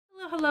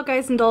Hello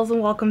guys and dolls, and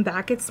welcome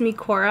back. It's me,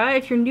 Cora.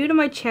 If you're new to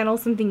my channel,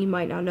 something you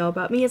might not know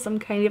about me is I'm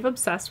kind of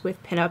obsessed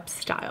with pinup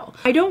style.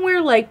 I don't wear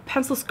like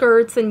pencil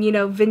skirts and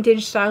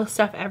vintage style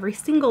stuff every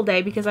single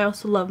day because I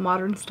also love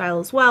modern style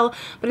as well,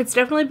 but it's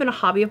definitely been a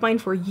hobby of mine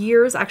for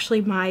years.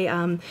 Actually,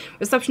 my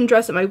reception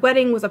dress at my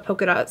wedding was a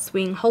polka dot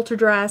swing halter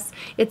dress.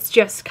 It's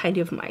just kind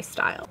of my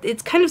style.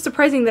 It's kind of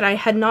surprising that I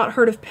had not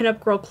heard of Pinup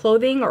Girl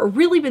Clothing or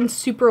really been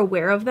super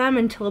aware of them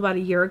until about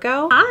a year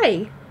ago.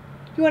 Hi!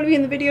 You want to be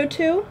in the video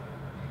too?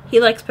 He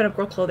likes Pinup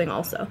Girl Clothing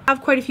also. I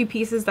have quite a few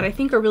pieces that I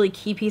think are really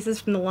key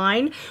pieces from the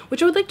line,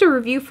 which I would like to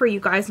review for you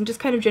guys and just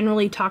kind of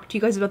generally talk to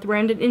you guys about the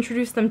brand and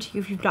introduce them to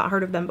you if you've not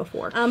heard of them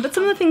before. But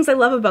some of the things I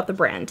love about the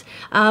brand,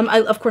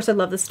 of course I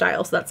love the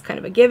style, so that's kind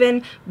of a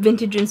given.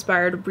 Vintage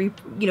inspired,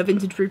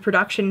 vintage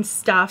reproduction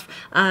stuff.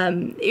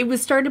 It was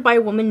started by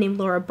a woman named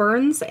Laura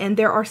Burns, and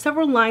there are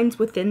several lines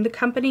within the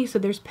company. So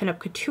there's Pinup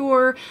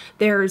Couture,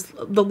 there's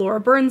the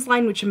Laura Burns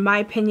line, which in my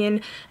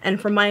opinion,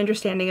 and from my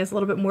understanding, is a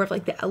little bit more of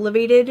like the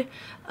elevated,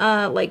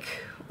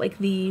 like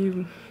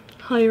the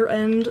higher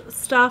end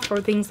stuff, or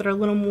things that are a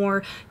little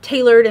more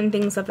tailored and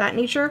things of that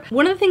nature.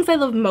 One of the things I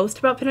love most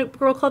about Pinup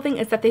Girl Clothing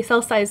is that they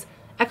sell size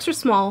extra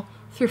small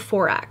through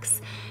 4X.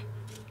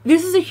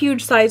 This is a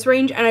huge size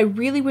range, and I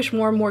really wish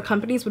more and more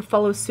companies would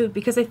follow suit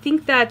because I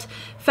think that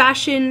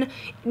fashion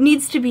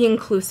needs to be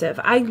inclusive.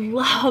 I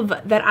love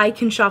that I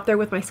can shop there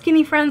with my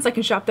skinny friends, I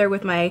can shop there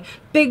with my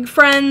big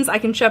friends, I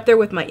can shop there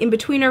with my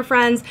in-betweener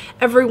friends.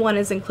 Everyone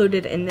is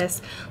included in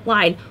this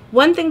line.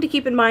 One thing to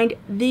keep in mind,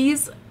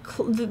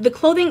 the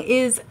clothing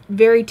is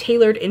very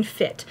tailored in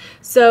fit.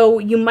 So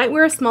you might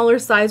wear a smaller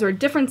size or a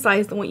different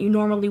size than what you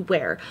normally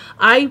wear.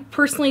 I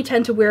personally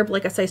tend to wear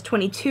like a size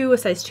 22, a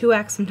size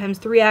 2X, sometimes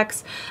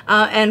 3X.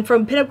 And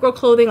from Pinup Girl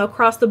Clothing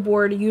across the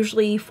board,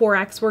 usually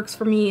 4X works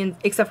for me, and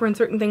except for in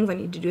certain things I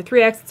need to do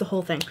 3X. It's a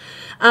whole thing.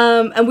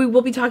 And we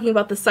will be talking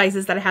about the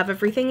sizes that I have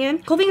everything in.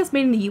 Clothing is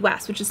made in the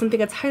US, which is something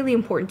that's highly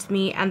important to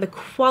me, and the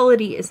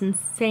quality is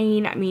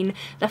insane. I mean,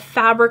 the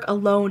fabric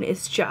alone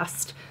is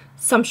just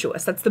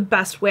sumptuous. That's the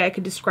best way I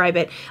could describe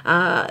it.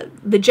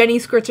 The Jenny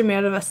skirts are made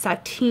out of a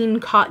sateen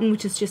cotton,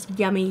 which is just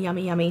yummy,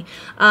 yummy, yummy.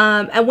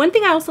 And one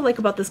thing I also like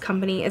about this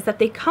company is that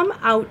they come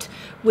out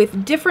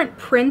with different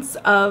prints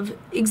of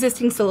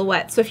existing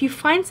silhouettes. So if you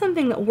find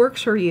something that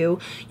works for you,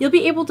 you'll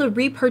be able to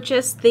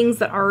repurchase things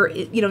that are,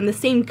 in the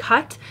same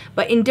cut,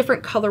 but in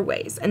different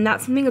colorways. And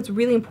that's something that's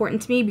really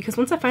important to me because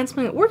once I find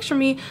something that works for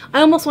me,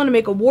 I almost want to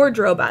make a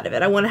wardrobe out of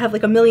it. I want to have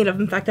like a million of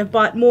them. In fact, I've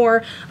bought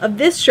more of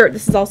this shirt.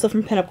 This is also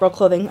from Pinup Girl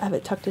Clothing. I have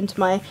it tucked into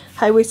my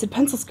high-waisted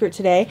pencil skirt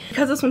today.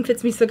 Because this one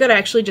fits me so good, I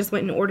actually just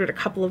went and ordered a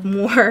couple of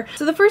more.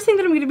 So the first thing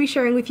that I'm going to be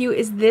sharing with you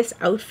is this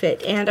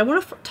outfit, and I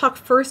want to talk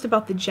first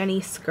about the Jenny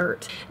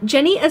skirt.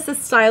 Jenny is the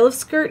style of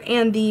skirt,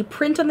 and the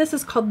print on this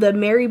is called the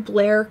Mary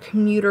Blair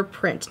commuter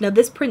print. Now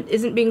this print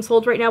isn't being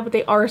sold right now, but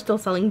they are still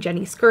selling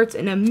Jenny skirts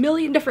in a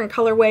million different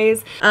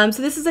colorways.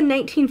 So this is a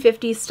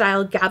 1950s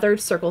style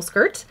gathered circle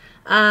skirt.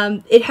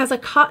 It has a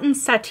cotton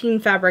sateen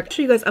fabric. I'll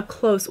show you guys up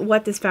close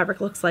what this fabric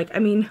looks like. I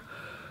mean,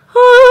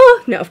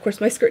 no, of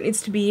course my skirt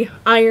needs to be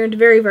ironed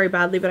very, very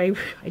badly, but I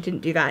didn't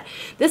do that.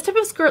 This type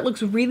of skirt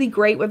looks really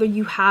great whether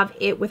you have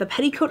it with a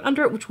petticoat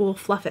under it, which will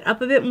fluff it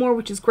up a bit more,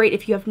 which is great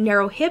if you have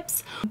narrow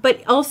hips,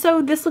 but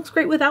also this looks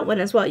great without one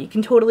as well. You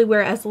can totally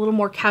wear it as a little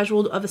more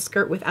casual of a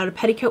skirt without a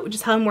petticoat, which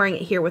is how I'm wearing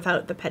it here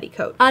without the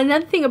petticoat.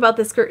 Another thing about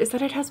this skirt is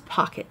that it has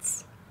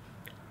pockets.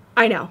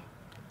 I know.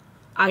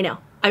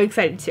 I'm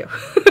excited too.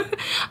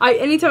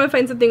 Anytime I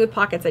find something with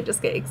pockets, I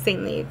just get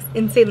insanely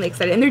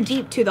excited. And they're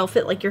deep too. They'll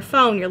fit like your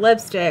phone, your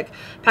lipstick,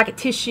 packet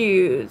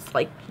tissues,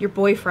 like your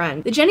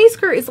boyfriend. The Jenny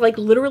skirt is like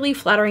literally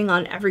flattering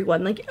on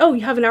everyone. Like, oh,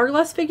 you have an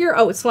hourglass figure?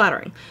 Oh, it's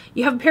flattering.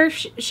 You have a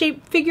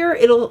pear-shaped figure?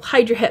 It'll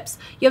hide your hips.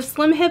 You have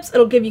slim hips?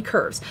 It'll give you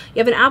curves. You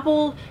have an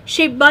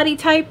apple-shaped body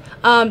type?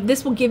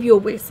 This will give you a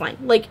waistline.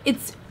 Like,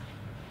 it's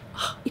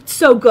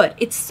so good.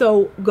 It's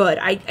so good.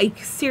 I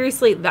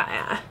seriously,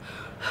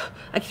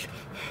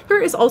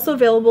 skirt is also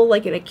available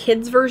like in a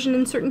kid's version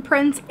in certain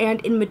prints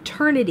and in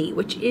maternity,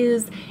 which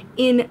is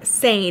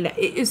insane.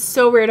 It is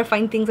so rare to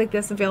find things like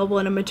this available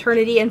in a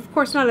maternity, and of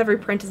course not every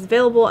print is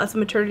available as a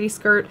maternity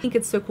skirt. I think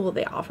it's so cool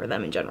they offer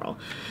them in general.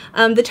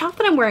 The top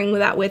that I'm wearing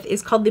that with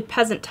is called the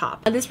Peasant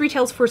Top. This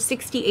retails for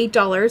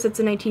 $68. It's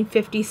a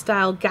 1950s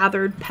style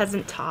gathered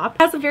peasant top.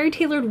 It has a very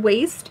tailored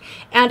waist,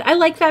 and I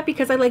like that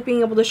because I like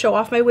being able to show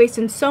off my waist,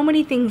 and so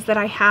many things that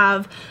I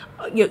have,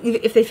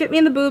 if they fit me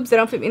in the boobs, they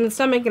don't fit me in the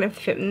stomach, and if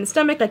they fit me in the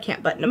stomach, I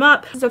can't button them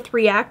up. This is a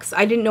 3X.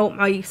 I didn't know what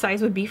my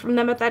size would be from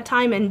them at that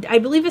time, and I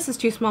believe this is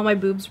too small. My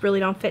boobs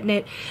really don't fit in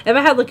it. If I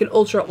had like an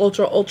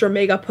ultra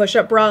mega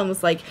push-up bra and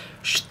was like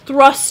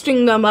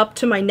thrusting them up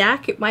to my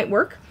neck, it might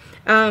work.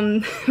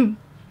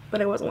 But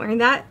I wasn't wearing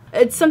that.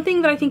 It's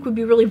something that I think would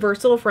be really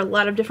versatile for a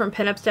lot of different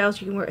pinup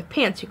styles. You can wear it with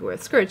pants, you can wear it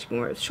with skirts, you can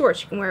wear it with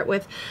shorts, you can wear it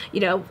with,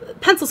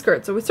 pencil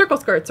skirts or with circle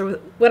skirts or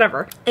with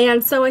whatever.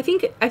 And so I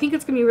think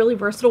it's gonna be really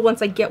versatile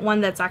once I get one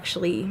that's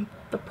actually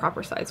the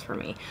proper size for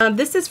me.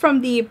 This is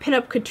from the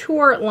Pinup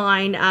Couture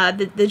line.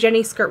 The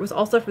Jenny skirt was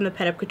also from the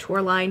Pinup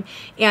Couture line,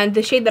 and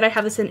the shade that I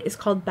have this in is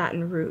called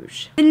Baton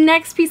Rouge. The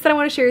next piece that I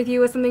want to share with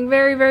you is something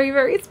very, very,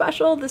 very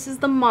special. This is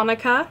the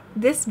Monica.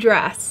 This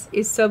dress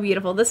is so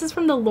beautiful. This is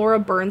from the Laura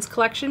Burns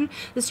collection.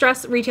 This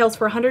dress retails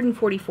for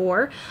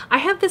 $144. I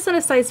have this in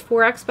a size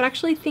 4X, but I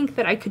actually think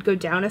that I could go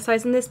down a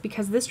size in this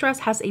because this dress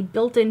has a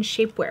built-in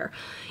shapewear.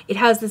 It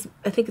has this,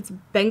 I think it's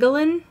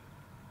Bengalin.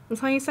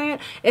 That's how you say it.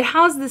 It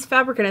has this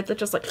fabric in it that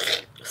just like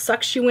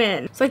sucks you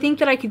in. So I think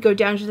that I could go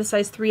down to the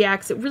size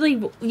 3X. It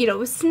really, you know, it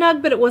was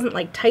snug, but it wasn't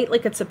like tight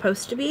like it's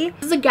supposed to be.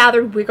 This is a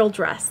gathered wiggle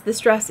dress. This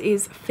dress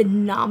is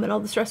phenomenal.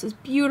 This dress is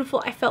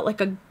beautiful. I felt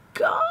like a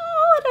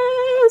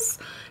goddess.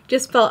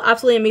 Just felt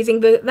absolutely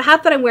amazing. The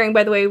hat that I'm wearing,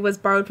 by the way, was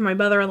borrowed from my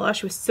mother-in-law.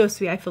 She was so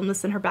sweet. I filmed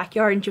this in her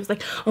backyard, and she was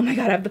like, "Oh my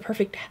god, I have the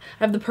perfect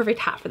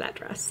hat for that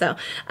dress." So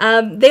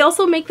they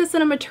also make this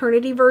in a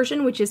maternity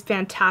version, which is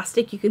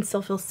fantastic. You can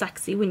still feel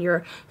sexy when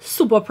you're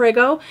super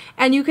prego,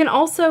 and you can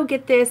also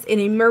get this in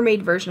a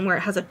mermaid version where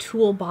it has a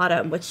tulle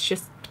bottom, which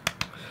just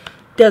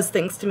does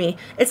things to me.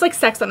 It's like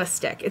sex on a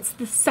stick. It's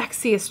the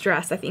sexiest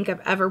dress I think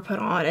I've ever put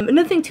on. And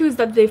another thing too is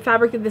that the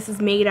fabric that this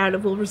is made out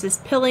of will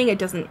resist pilling. It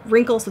doesn't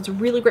wrinkle, so it's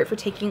really great for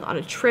taking on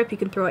a trip. You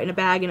can throw it in a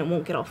bag and it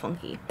won't get all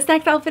funky. This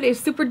next outfit is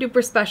super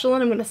duper special,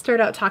 and I'm going to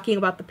start out talking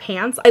about the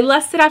pants. I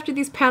lusted after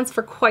these pants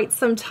for quite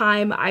some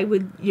time. I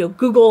would, you know,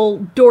 Google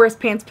Doris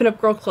Pants,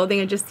 Pinup Girl Clothing,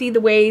 and just see the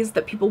ways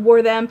that people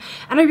wore them.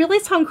 And I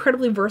realized how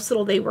incredibly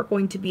versatile they were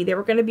going to be. They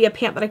were going to be a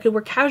pant that I could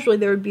wear casually.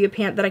 There would be a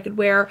pant that I could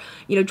wear,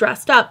 you know,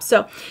 dressed up.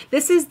 So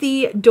this is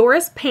the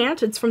Doris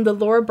Pant. It's from the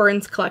Laura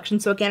Burns collection.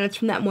 So again, it's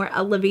from that more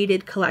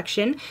elevated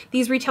collection.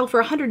 These retail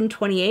for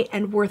 $128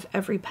 and worth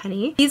every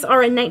penny. These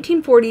are a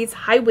 1940s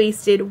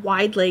high-waisted,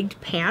 wide-legged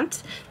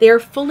pant. They are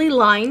fully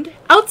lined.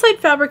 Outside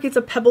fabric is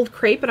a pebbled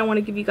crepe, and I want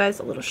to give you guys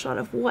a little shot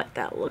of what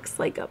that looks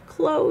like up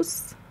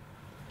close.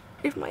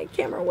 If my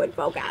camera would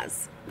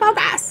focus.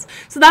 Focus!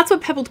 So that's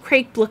what pebbled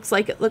crepe looks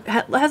like. It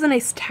has a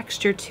nice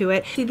texture to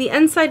it. See, the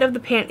inside of the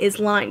pant is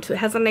lined, so it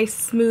has a nice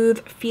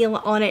smooth feel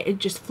on it. It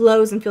just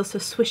flows and feels so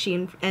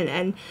swishy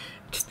and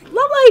just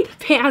lovely. The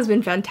pant has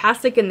been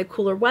fantastic in the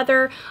cooler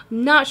weather.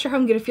 I'm not sure how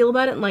I'm going to feel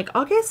about it in like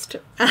August.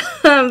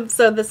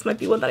 So this might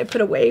be one that I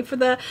put away for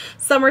the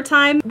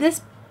summertime.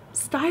 This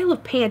style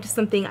of pant is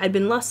something I'd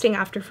been lusting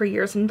after for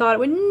years and thought it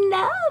would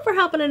never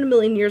happen in a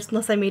million years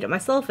unless I made it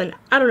myself, and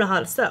I don't know how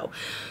to sew.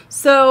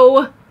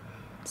 So.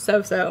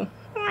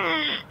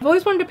 I've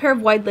always wanted a pair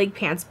of wide leg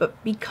pants,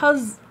 but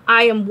because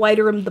I am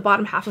wider in the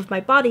bottom half of my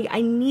body,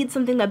 I need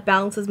something that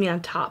balances me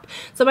on top.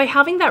 So by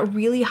having that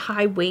really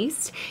high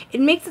waist,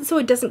 it makes it so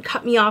it doesn't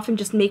cut me off and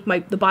just make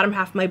the bottom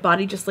half of my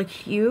body just like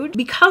huge.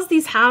 Because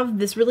these have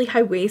this really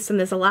high waist and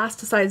this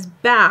elasticized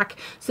back,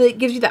 so it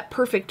gives you that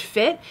perfect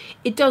fit,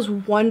 it does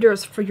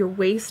wonders for your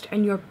waist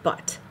and your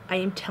butt. I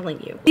am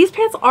telling you. These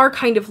pants are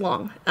kind of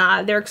long.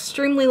 They're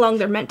extremely long.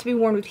 They're meant to be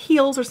worn with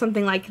heels or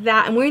something like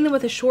that. I'm wearing them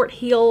with a short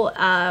heel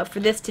for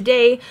this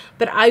today,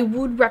 but I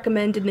would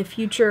recommend in the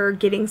future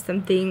getting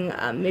something,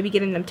 maybe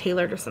getting them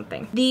tailored or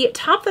something. The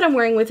top that I'm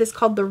wearing with is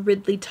called the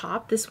Ridley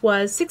top. This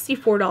was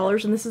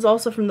 $64, and this is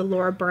also from the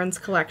Laura Burns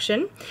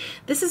collection.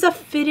 This is a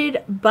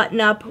fitted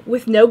button-up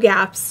with no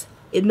gaps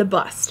in the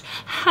bust.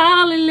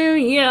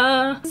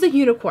 Hallelujah. This is a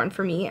unicorn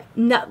for me.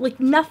 Like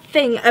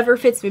nothing ever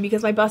fits me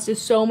because my bust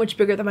is so much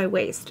bigger than my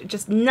waist.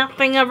 Just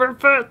nothing ever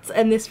fits,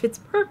 and this fits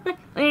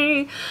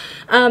perfectly.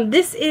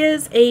 This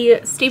is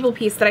a staple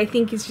piece that I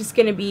think is just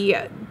going to be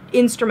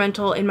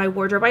instrumental in my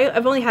wardrobe.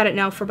 I've only had it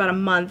now for about a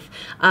month,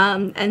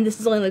 and this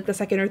is only like the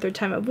second or third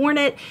time I've worn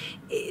it.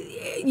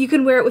 You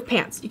can wear it with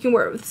pants, you can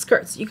wear it with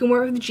skirts, you can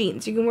wear it with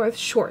jeans, you can wear it with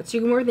shorts,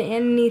 you can wear it with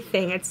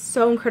anything. It's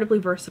so incredibly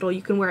versatile.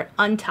 You can wear it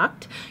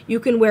untucked, you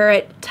can wear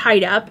it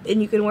tied up,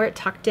 and you can wear it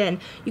tucked in.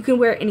 You can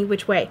wear it any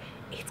which way.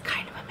 It's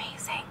kind of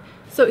amazing.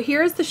 So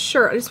here's the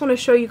shirt. I just want to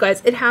show you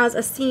guys. It has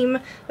a seam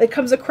that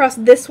comes across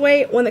this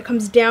way, one that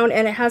comes down,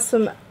 and it has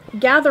some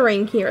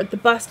gathering here at the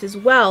bust as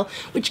well,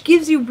 which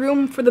gives you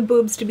room for the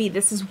boobs to be.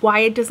 This is why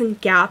it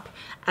doesn't gap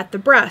at the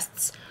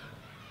breasts.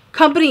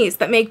 Companies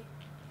that make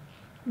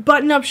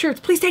button-up shirts,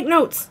 please take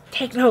notes.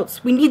 Take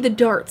notes. We need the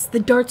darts. The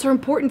darts are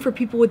important for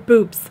people with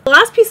boobs. The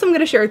last piece I'm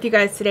going to share with you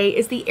guys today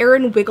is the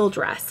Erin Wiggle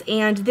dress,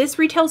 and this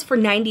retails for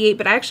 $98,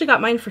 but I actually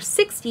got mine for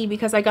 $60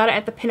 because I got it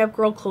at the Pinup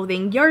Girl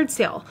Clothing yard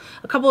sale.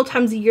 A couple of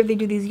times a year they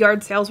do these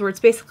yard sales where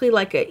it's basically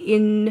like a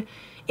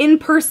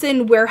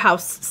in-person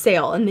warehouse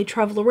sale, and they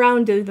travel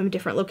around, do them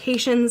different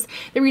locations.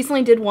 They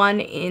recently did one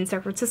in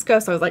San Francisco,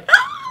 so I was like,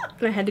 ah!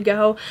 And I had to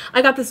go.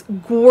 I got this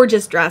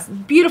gorgeous dress,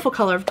 beautiful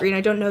color of green.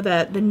 I don't know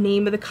the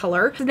name of the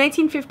color. It's a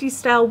 1950s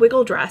style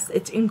wiggle dress.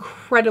 It's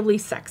incredibly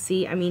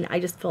sexy. I mean, I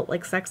just felt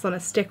like sex on a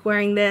stick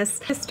wearing this.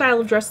 This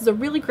style of dress is a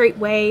really great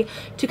way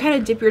to kind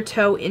of dip your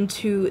toe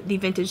into the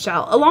vintage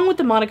style, along with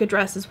the Monica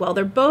dress as well.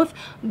 They're both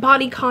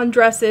bodycon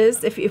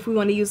dresses, if we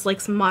want to use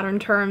like some modern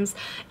terms,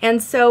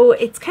 and so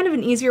it's kind of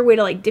an easier way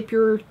to like dip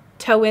your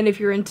toe in if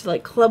you're into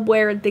like club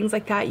wear and things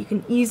like that. You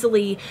can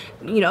easily,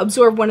 you know,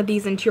 absorb one of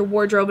these into your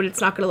wardrobe and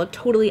it's not going to look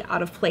totally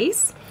out of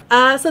place.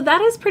 So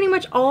that is pretty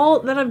much all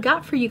that I've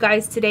got for you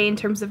guys today in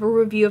terms of a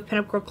review of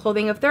Pinup Girl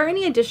Clothing. If there are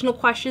any additional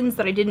questions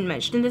that I didn't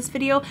mention in this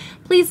video,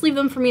 please leave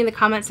them for me in the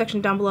comment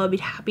section down below. I'd be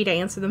happy to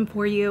answer them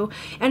for you.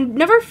 And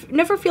never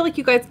feel like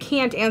you guys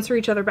can't answer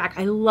each other back.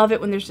 I love it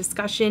when there's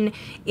discussion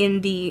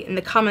in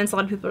the comments. A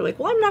lot of people are like,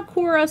 well, I'm not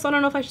Cora, so I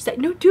don't know if I should say.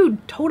 No,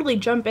 dude, totally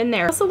jump in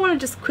there. I also want to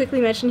just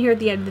quickly mention here at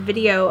the end of the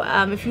video,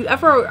 if you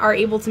ever are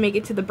able to make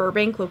it to the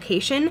Burbank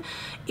location,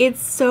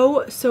 it's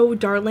so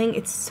darling.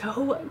 It's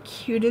so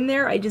cute in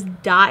there. I just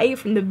die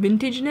from the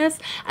vintageness.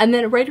 And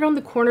then right around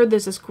the corner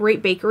there's this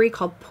great bakery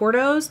called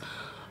Porto's.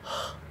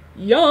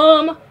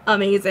 Yum!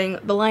 Amazing.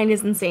 The line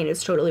is insane.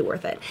 It's totally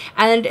worth it.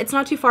 And it's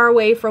not too far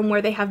away from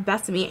where they have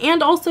Besame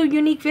and also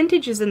unique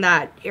vintages in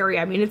that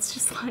area. I mean, it's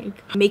just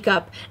like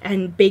makeup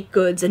and baked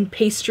goods and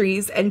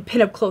pastries and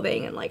pinup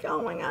clothing and like,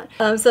 oh my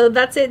god. So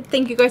that's it.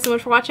 Thank you guys so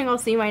much for watching. I'll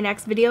see you in my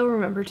next video.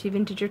 Remember to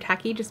vintage or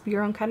tacky, just be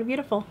your own kind of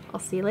beautiful. I'll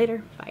see you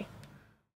later. Bye.